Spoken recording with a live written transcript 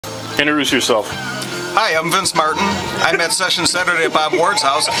Introduce yourself. Hi, I'm Vince Martin. I'm at Session Saturday at Bob Ward's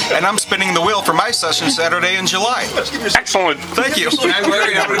house, and I'm spinning the wheel for my Session Saturday in July. Excellent. Thank you. I'm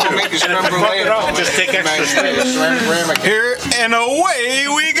worried I'm going to make this creme brulee. Just take extra space. Here and away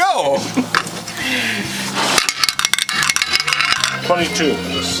we go. 22.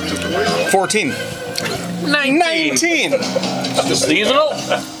 14. 19. Seasonal?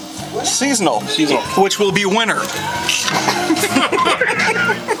 Seasonal. Which will be winter.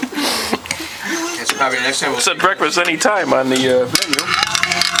 It's probably next time we'll Said breakfast any time on the menu.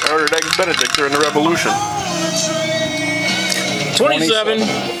 I ordered Eggs Benedict during the Revolution. 27.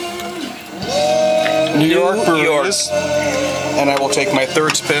 New York Breweries. And I will take my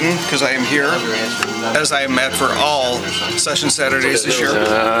third spin because I am here, as I am at for all Session Saturdays this year.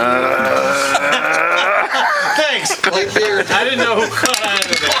 Thanks. I didn't know who caught on to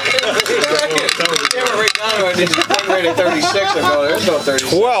that. They were right down to it. They just put right at 36. I go, there's no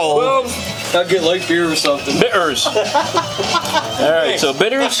 36. 12. I'll get light beer or something. Bitters. All right, so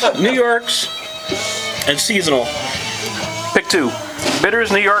bitters, New York's, and seasonal. Pick two.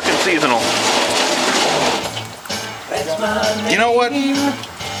 Bitters, New York, and seasonal. You know what?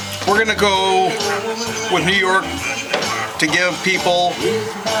 We're going to go with New York to give people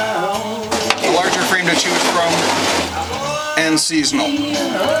a larger frame to choose from, and seasonal.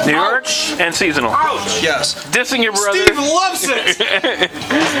 New York and seasonal. Yes. Dissing your brother. Steve loves it!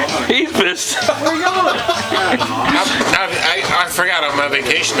 He's pissed. I forgot I'm on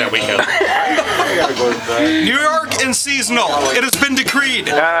vacation that weekend. New York and seasonal. It has been decreed.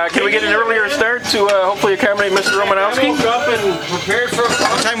 Can we get an earlier start to hopefully accommodate Mr. Romanowski? Up and prepared for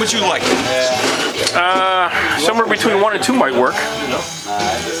What time would you like? Somewhere between 1 and 2 might work.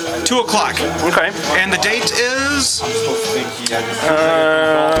 2 o'clock. Okay. And the date is?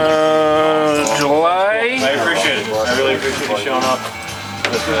 July. I appreciate it. I really appreciate you showing up.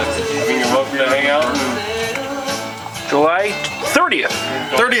 I mean, you're welcome to hang out. July 30th.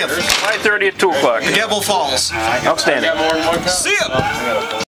 30th. July 30th, 2 o'clock. Gavel Falls. Outstanding. See ya!